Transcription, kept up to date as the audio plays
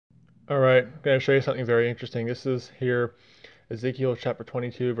All right, I'm going to show you something very interesting. This is here Ezekiel chapter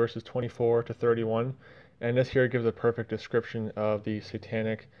 22, verses 24 to 31. And this here gives a perfect description of the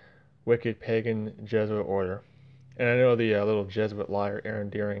satanic, wicked, pagan Jesuit order. And I know the little Jesuit liar Aaron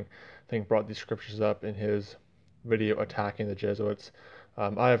Deering, I think, brought these scriptures up in his video attacking the Jesuits.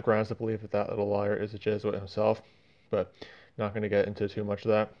 I have grounds to believe that that little liar is a Jesuit himself, but not going to get into too much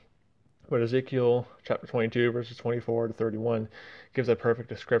of that. But Ezekiel chapter 22, verses 24 to 31 gives a perfect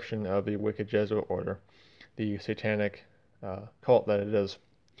description of the wicked Jesuit order, the satanic cult that it is.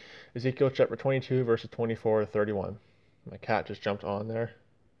 Ezekiel chapter 22, verses 24 to 31. My cat just jumped on there.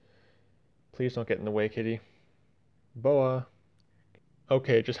 Please don't get in the way, kitty. Boa.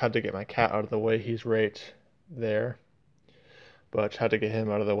 Okay, just had to get my cat out of the way. He's right there. But had to get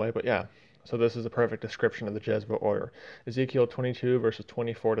him out of the way. But yeah, so this is a perfect description of the Jesuit order. Ezekiel 22, verses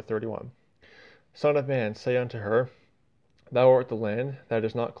 24 to 31. Son of man, say unto her, Thou art the land that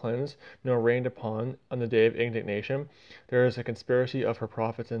is not cleansed, nor rained upon on the day of indignation. There is a conspiracy of her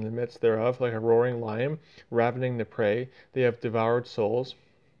prophets in the midst thereof, like a roaring lion, ravening the prey. They have devoured souls.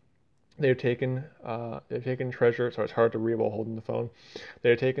 They have taken treasure. Sorry, it's hard to read while holding the phone. They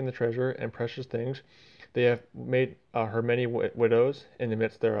have taken the treasure and precious things. They have made her many widows in the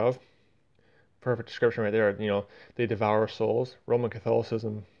midst thereof. Perfect description right there. They devour souls. Roman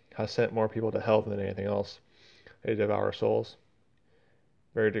Catholicism has sent more people to hell than anything else. They devour souls.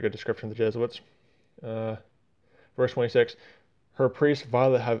 Very good description of the Jesuits. Verse 26, Her priests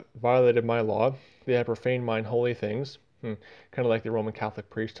have violated my law. They have profaned mine holy things. Kind of like the Roman Catholic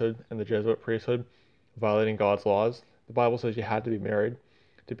priesthood and the Jesuit priesthood, violating God's laws. The Bible says you had to be married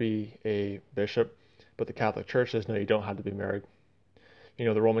to be a bishop, but the Catholic Church says no, you don't have to be married.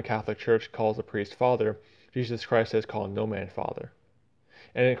 The Roman Catholic Church calls the priest father. Jesus Christ says call no man father.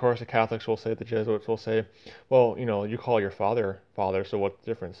 And of course, the Catholics will say, the Jesuits will say, well, you call your father father, so what's the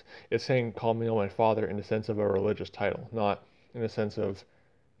difference? It's saying call me no man father in the sense of a religious title, not in the sense of,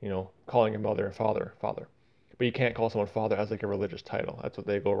 calling your mother and father father. But you can't call someone father as like a religious title. That's what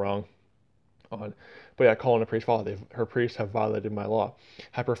they go wrong on. But yeah, calling a priest father, her priests have violated my law,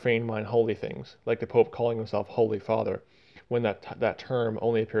 have profaned mine holy things, like the Pope calling himself Holy Father, when that term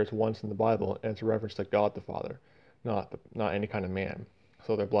only appears once in the Bible, and it's a reference to God the Father, not any kind of man.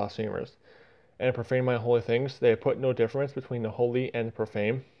 So they're blasphemers. And profane my holy things. They have put no difference between the holy and the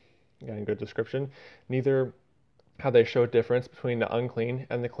profane. Again, good description. Neither have they showed difference between the unclean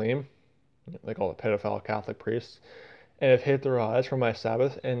and the clean, like all the pedophile Catholic priests, and have hid their eyes from my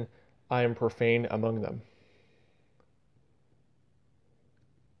Sabbath, and I am profane among them.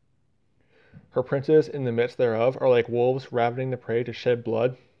 Her princes in the midst thereof are like wolves ravening the prey to shed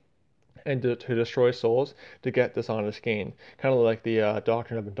blood and to destroy souls to get dishonest gain. Kind of like the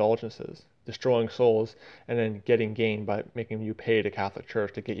doctrine of indulgences, destroying souls and then getting gain by making you pay the Catholic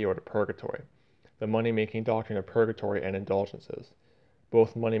Church to get you out of purgatory. The money-making doctrine of purgatory and indulgences,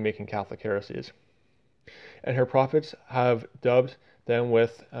 both money-making Catholic heresies. And her prophets have dubbed them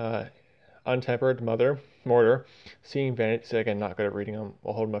with untempered mortar, seeing vanity. So again, not good at reading them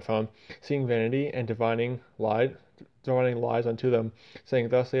while holding my phone. Seeing vanity and divining lies unto them, saying,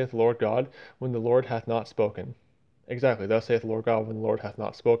 Thus saith the Lord God, when the Lord hath not spoken. Exactly, thus saith the Lord God, when the Lord hath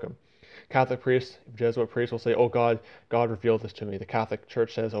not spoken. Catholic priests, Jesuit priests will say, oh God revealed this to me. The Catholic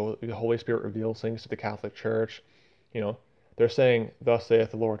Church says, oh, the Holy Spirit reveals things to the Catholic Church. They're saying, thus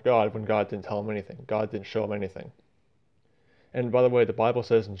saith the Lord God, when God didn't tell them anything. God didn't show them anything. And by the way, the Bible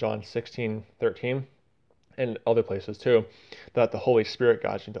says in John 16:13, and other places too, that the Holy Spirit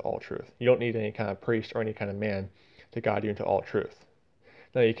guides you into all truth. You don't need any kind of priest or any kind of man to guide you into all truth.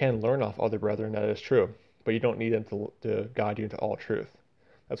 Now, you can learn off other brethren, that is true, but you don't need them to guide you into all truth.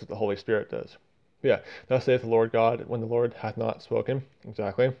 That's what the Holy Spirit does. But yeah, thus saith the Lord God, when the Lord hath not spoken.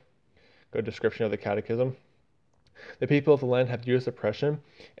 Exactly. Good description of the Catechism. The people of the land have used oppression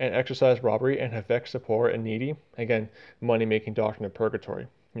and exercised robbery and have vexed the poor and needy. Again, money-making doctrine of purgatory.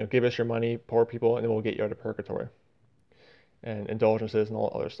 Give us your money, poor people, and then we'll get you out of purgatory. And indulgences and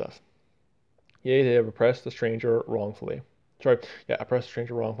all other stuff. Yea, they have oppressed the stranger wrongfully. Oppressed the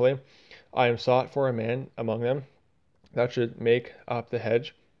stranger wrongfully. I am sought for a man among them that should make up the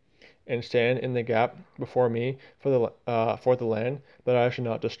hedge and stand in the gap before me for the land, that I should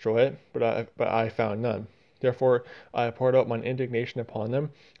not destroy it, but I found none. Therefore I have poured out mine indignation upon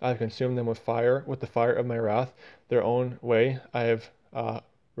them. I have consumed them with the fire of my wrath. Their own way I have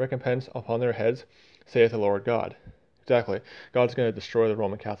recompense upon their heads, saith the Lord God. Exactly. God's going to destroy the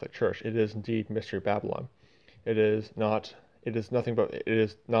Roman Catholic Church. It is indeed Mystery Babylon. It is not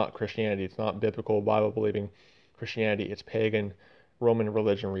Christianity. It's not biblical, Bible-believing Christianity. It's pagan Roman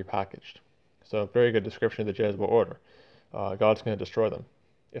religion repackaged. So very good description of the Jesuit order. God's going to destroy them.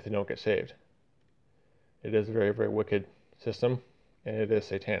 if they don't get saved. It is a very, very wicked system, and it is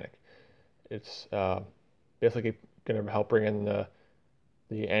satanic. It's basically going to help bring in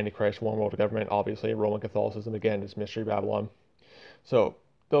the Antichrist one world government, obviously. Roman Catholicism, again, is Mystery Babylon. So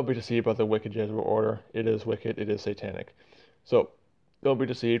don't be deceived by the wicked Jesuit order. It is wicked, it is satanic. So don't be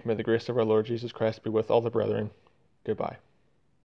deceived. May the grace of our Lord Jesus Christ be with all the brethren. Goodbye.